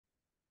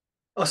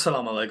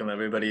Assalamu alaikum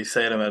everybody,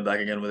 Syed Ahmed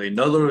back again with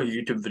another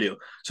YouTube video.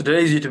 So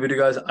today's YouTube video,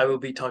 guys, I will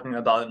be talking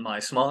about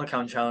my small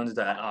account challenge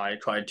that I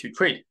tried to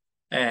trade.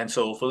 And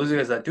so for those of you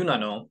guys that do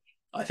not know,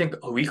 I think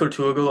a week or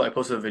two ago I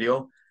posted a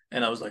video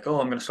and I was like, oh,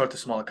 I'm going to start the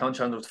small account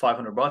challenge with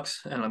 500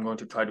 bucks and I'm going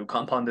to try to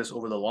compound this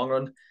over the long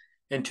run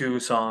into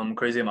some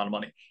crazy amount of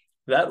money.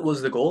 That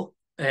was the goal.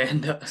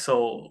 And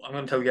so I'm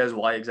going to tell you guys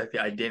why exactly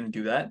I didn't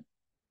do that.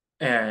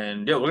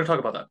 And yeah, we're gonna talk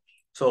about that.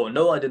 So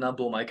no, I did not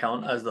blow my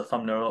account as the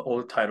thumbnail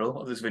or title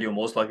of this video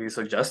most likely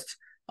suggests.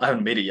 I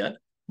haven't made it yet,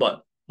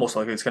 but most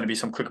likely it's gonna be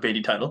some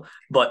clickbaity title.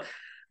 But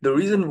the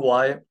reason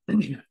why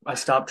I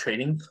stopped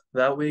trading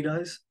that way,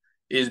 guys,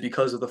 is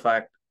because of the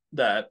fact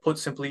that, put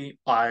simply,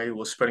 I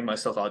was spreading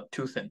myself out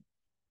too thin.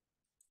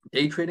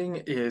 Day trading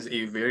is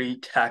a very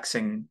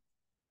taxing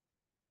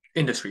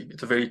industry.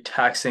 It's a very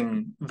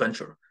taxing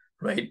venture,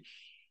 right?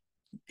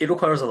 It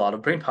requires a lot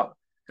of brain power.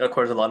 It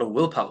requires a lot of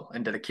willpower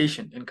and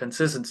dedication and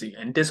consistency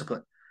and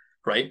discipline,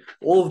 right?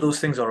 All of those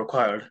things are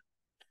required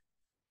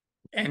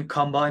and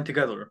combined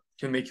together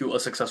to make you a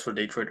successful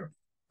day trader.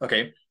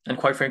 Okay. And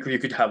quite frankly, you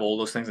could have all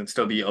those things and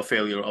still be a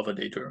failure of a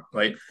day trader,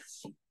 right?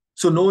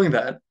 So knowing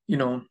that,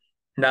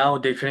 now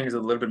day trading is a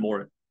little bit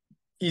more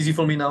easy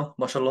for me now,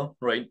 mashallah,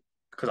 right?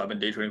 Because I've been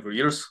day trading for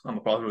years. I'm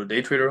a profitable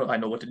day trader. I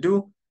know what to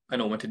do. I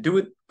know when to do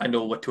it. I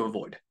know what to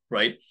avoid,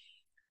 right?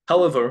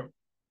 However,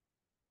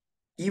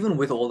 even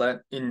with all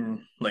that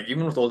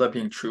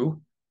being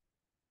true,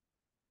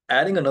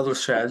 adding another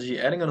strategy,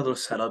 adding another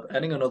setup,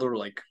 adding another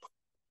like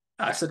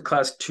asset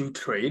class to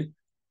trade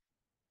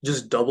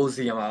just doubles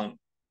the amount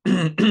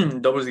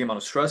doubles the amount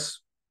of stress,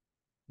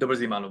 doubles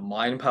the amount of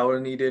mind power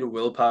needed,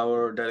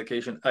 willpower,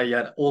 dedication,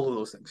 yet all of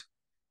those things,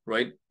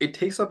 right? It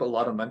takes up a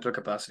lot of mental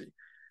capacity,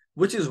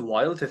 which is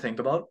wild to think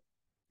about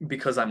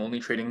because I'm only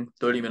trading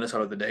 30 minutes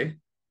out of the day.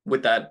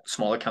 With that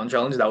small account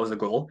challenge, that was the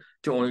goal,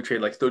 to only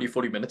trade like 30,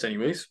 40 minutes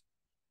anyways.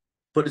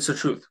 But it's the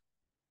truth.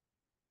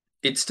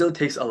 It still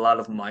takes a lot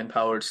of mind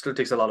power, it still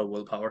takes a lot of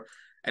willpower,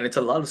 and it's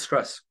a lot of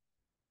stress,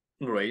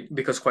 right?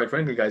 Because quite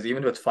frankly, guys,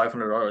 even with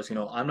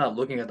 $500, I'm not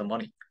looking at the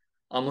money.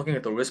 I'm looking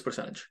at the risk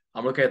percentage.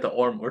 I'm looking at the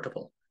R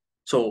multiple.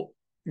 So,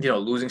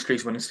 losing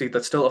streaks, winning streaks,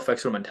 that still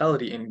affects your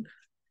mentality. And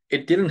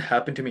it didn't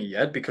happen to me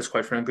yet because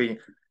quite frankly,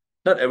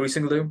 not every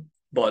single day,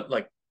 but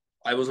like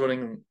I was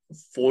running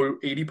for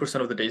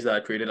 80% of the days that I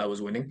traded, I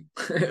was winning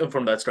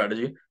from that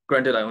strategy.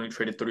 Granted, I only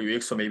traded 3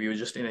 weeks, so maybe it was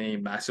just in a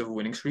massive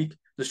winning streak.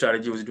 The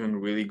strategy was doing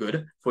really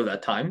good for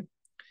that time.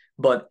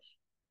 But,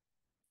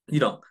 you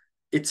know,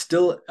 it's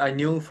still, I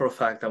knew for a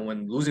fact that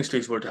when losing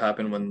streaks were to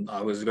happen, when I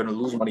was going to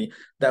lose money,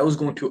 that was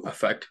going to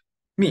affect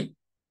me.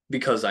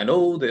 Because I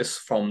know this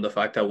from the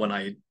fact that when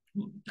I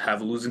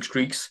have losing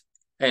streaks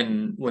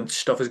and when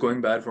stuff is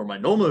going bad for my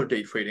normal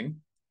day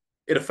trading,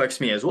 it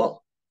affects me as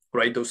well,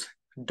 right? Those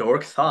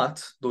dark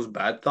thoughts, those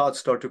bad thoughts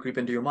start to creep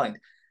into your mind.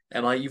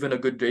 Am I even a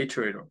good day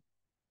trader?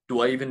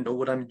 Do I even know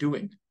what I'm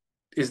doing?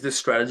 Is this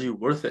strategy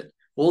worth it?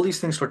 All these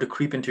things start to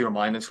creep into your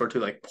mind and start to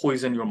like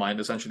poison your mind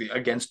essentially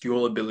against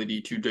your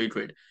ability to day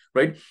trade,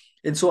 right?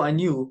 And so I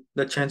knew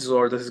that chances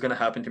are this is going to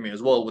happen to me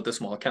as well with a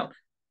small account.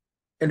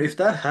 And if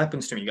that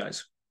happens to me,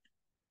 guys,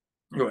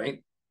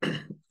 right,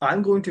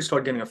 I'm going to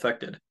start getting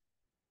affected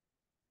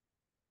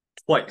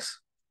twice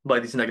by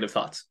these negative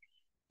thoughts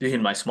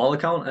in my small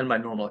account and my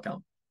normal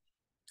account.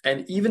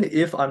 And even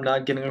if I'm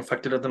not getting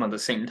affected at them at the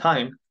same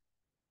time,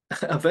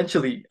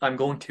 eventually I'm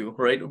going to,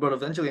 right? But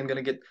eventually I'm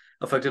going to get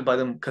affected by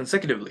them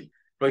consecutively,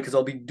 right? Because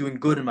I'll be doing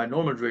good in my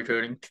normal day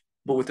trading,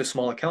 but with the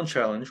small account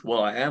challenge,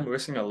 well, I am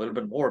risking a little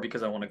bit more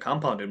because I want to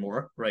compound it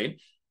more,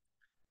 right?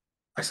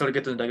 I start to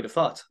get the negative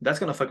thoughts. That's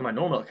going to affect my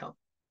normal account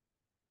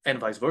and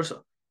vice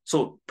versa.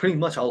 So pretty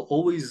much I'll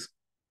always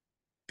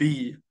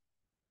be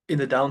in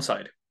the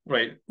downside,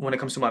 right? When it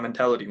comes to my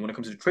mentality, when it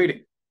comes to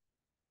trading.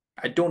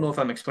 I don't know if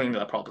I'm explaining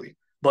that properly,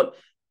 but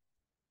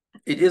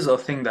it is a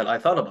thing that I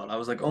thought about. I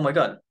was like, oh my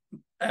God,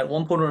 at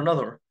one point or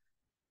another,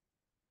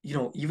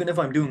 even if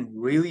I'm doing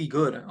really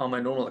good on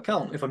my normal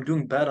account, if I'm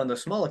doing bad on the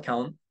small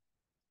account,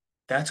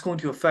 that's going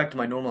to affect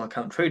my normal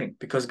account trading.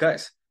 Because,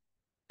 guys,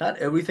 not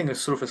everything is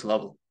surface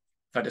level,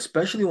 right?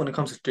 Especially when it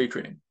comes to day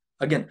trading.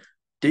 Again,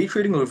 day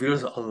trading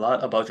reveals a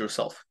lot about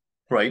yourself,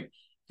 right?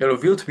 It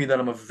revealed to me that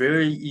I'm a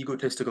very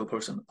egotistical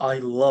person. I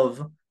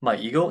love my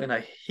ego and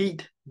I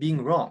hate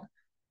being wrong.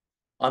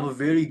 I'm a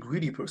very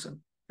greedy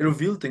person. It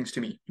revealed things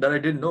to me that I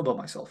didn't know about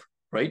myself,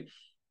 right?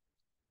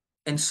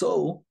 And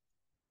so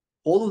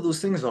all of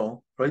those things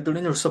though, right, they're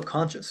in your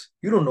subconscious.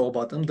 You don't know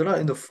about them. They're not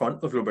in the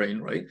front of your brain,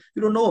 right?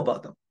 You don't know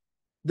about them.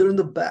 They're in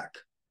the back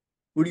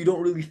where you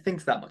don't really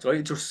think that much, right?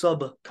 It's your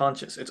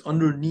subconscious. It's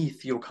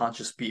underneath your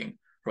conscious being,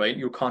 right?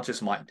 Your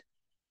conscious mind.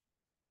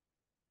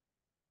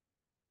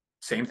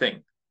 Same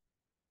thing,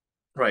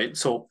 right?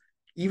 So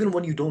even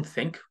when you don't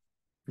think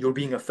you're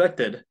being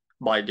affected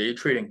by day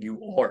trading,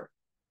 you are.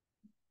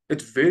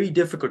 It's very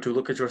difficult to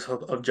look at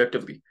yourself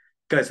objectively.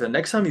 Guys, the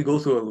next time you go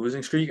through a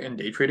losing streak in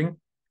day trading,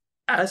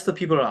 ask the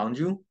people around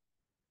you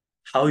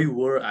how you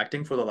were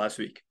acting for the last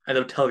week, and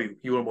they'll tell you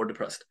you were more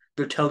depressed.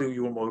 They'll tell you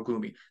you were more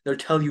gloomy. They'll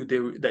tell you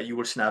that you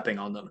were snapping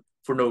on them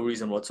for no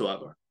reason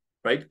whatsoever.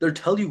 right? They'll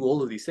tell you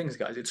all of these things,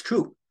 guys. It's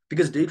true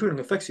because day trading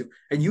affects you.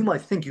 And you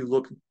might think you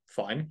look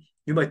fine.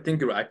 You might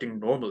think you're acting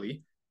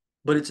normally,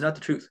 but it's not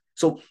the truth.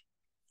 So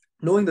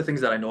knowing the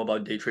things that I know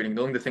about day trading,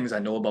 knowing the things I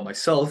know about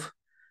myself,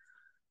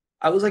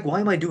 I was like, why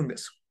am I doing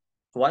this?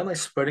 Why am I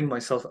spreading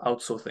myself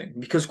out so thin?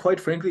 Because quite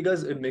frankly,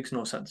 guys, it makes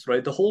no sense,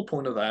 right? The whole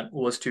point of that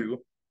was to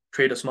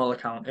trade a small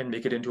account and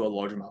make it into a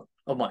large amount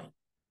of money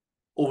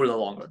over the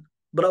long run.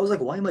 But I was like,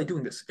 why am I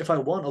doing this? If I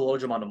want a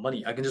large amount of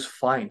money, I can just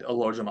find a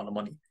large amount of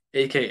money,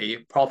 aka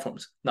prop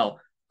firms. Now,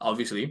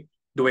 obviously,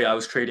 the way I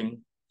was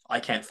trading, I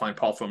can't find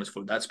prop firms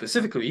for that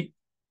specifically,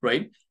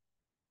 right?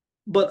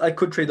 But I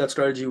could trade that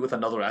strategy with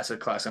another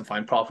asset class and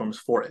find prop firms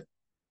for it,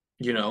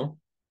 you know?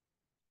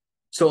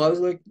 So I was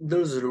like,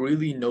 there's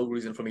really no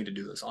reason for me to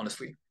do this,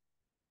 honestly.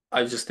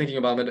 I was just thinking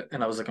about it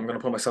and I was like, I'm going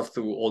to put myself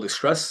through all this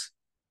stress.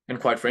 And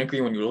quite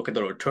frankly, when you look at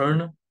the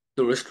return,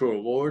 the risk to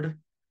reward,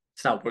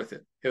 it's not worth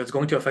it. If it's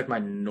going to affect my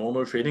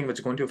normal trading, if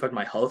it's going to affect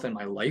my health and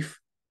my life,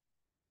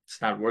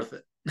 it's not worth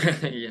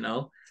it, you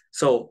know?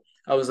 So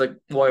I was like,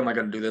 why am I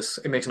going to do this?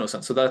 It makes no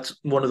sense. So that's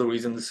one of the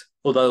reasons,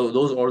 although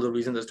those are the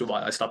reasons as to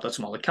why I stopped that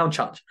small account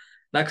challenge.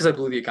 Not because I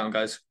blew the account,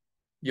 guys.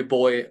 Your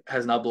boy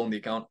has not blown the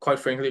account. Quite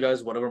frankly,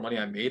 guys, whatever money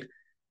I made,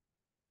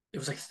 it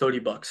was like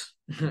 $30.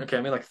 Okay,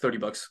 I made like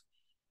 $30.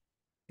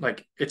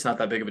 Like it's not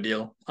that big of a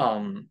deal.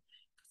 I'm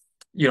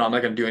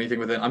not gonna do anything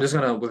with it. I'm just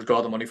gonna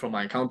withdraw the money from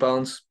my account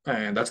balance,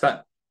 and that's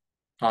that.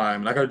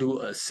 I'm not gonna do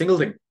a single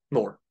thing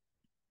more.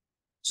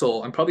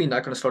 So I'm probably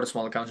not gonna start a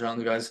small account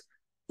challenge, guys,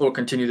 or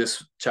continue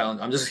this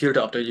challenge. I'm just here to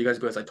update you guys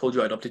because I told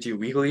you I'd update you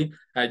weekly.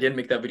 I didn't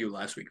make that video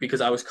last week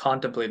because I was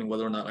contemplating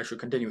whether or not I should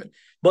continue it.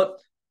 But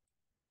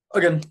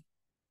again,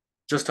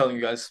 just telling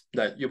you guys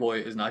that your boy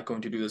is not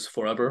going to do this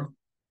forever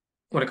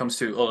when it comes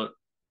to,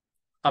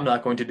 I'm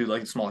not going to do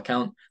like a small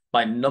account.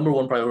 My number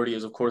one priority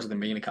is, of course, the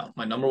main account.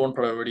 My number one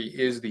priority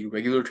is the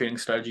regular trading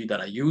strategy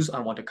that I use. I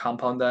want to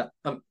compound that.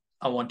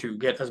 I want to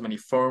get as many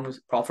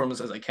prop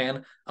firms as I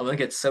can. I want to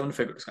get 7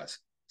 figures, guys.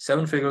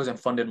 7 figures in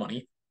funded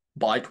money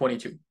by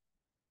 22.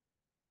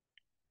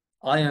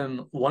 I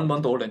am 1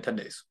 month old and 10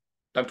 days.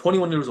 I'm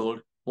 21 years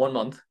old, 1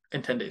 month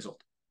and 10 days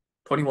old.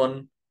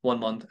 21, 1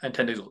 month and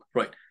 10 days old.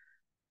 Right.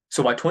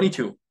 So by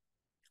 22,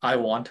 I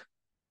want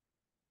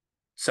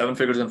 7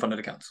 figures in funded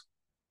accounts.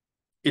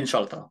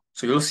 Inshallah.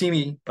 So you'll see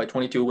me by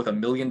 22 with $1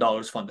 million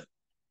funded.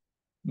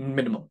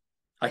 Minimum.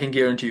 I can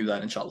guarantee you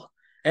that, inshallah.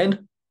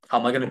 And how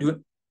am I going to do it?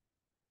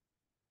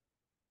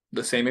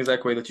 The same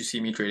exact way that you see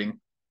me trading,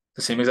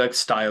 the same exact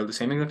style, the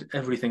same exact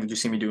everything that you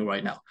see me doing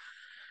right now.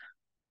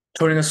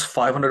 Turning a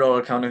 $500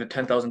 account into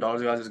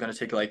 $10,000, guys, is going to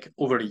take like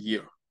over a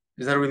year.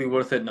 Is that really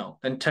worth it? No.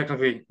 And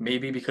technically,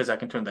 maybe because I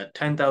can turn that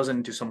 10,000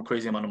 into some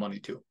crazy amount of money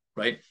too,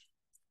 right?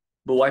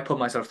 But why put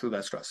myself through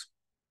that stress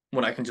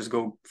when I can just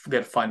go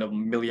find $1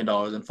 million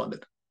and fund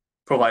it,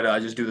 provided I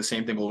just do the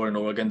same thing over and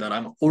over again that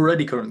I'm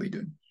already currently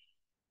doing.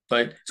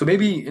 Right. So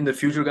maybe in the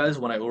future, guys,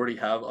 when I already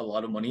have a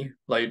lot of money,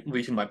 like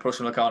reaching my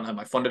personal account and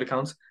my funded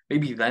accounts,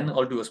 maybe then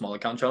I'll do a small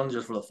account challenge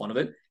just for the fun of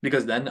it,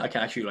 because then I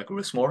can actually like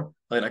risk more.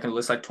 Like I can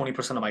list like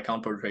 20% of my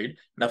account per trade.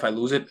 And if I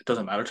lose it, it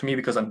doesn't matter to me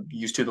because I'm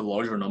used to the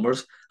larger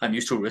numbers. I'm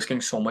used to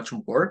risking so much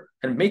more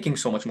and making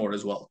so much more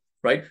as well.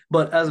 Right.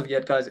 But as of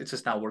yet, guys, it's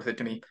just not worth it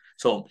to me.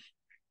 So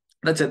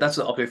that's it. That's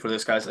the update for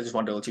this, guys. I just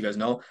wanted to let you guys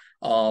know.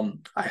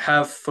 I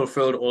have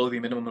fulfilled all of the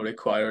minimum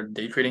required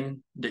day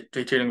trading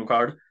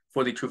required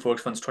for the True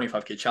Forex Funds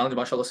 25K challenge,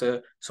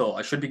 mashallah. So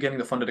I should be getting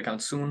the funded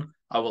account soon.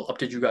 I will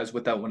update you guys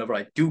with that whenever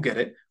I do get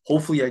it.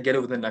 Hopefully I get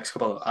it within the next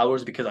couple of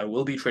hours because I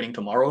will be trading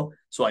tomorrow.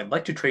 So I'd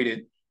like to trade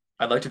it.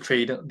 I'd like to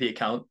trade the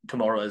account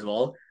tomorrow as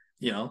well.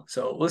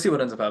 So we'll see what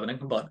ends up happening.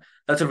 But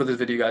that's it for this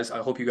video, guys.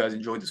 I hope you guys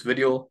enjoyed this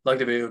video. Like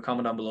the video,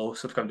 comment down below,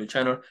 subscribe to the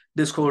channel,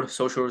 Discord,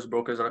 socials,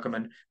 brokers I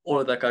recommend. All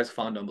of that, guys,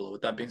 found down below.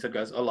 With that being said,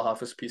 guys, Allah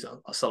Hafiz, peace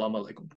out. Assalamu alaikum.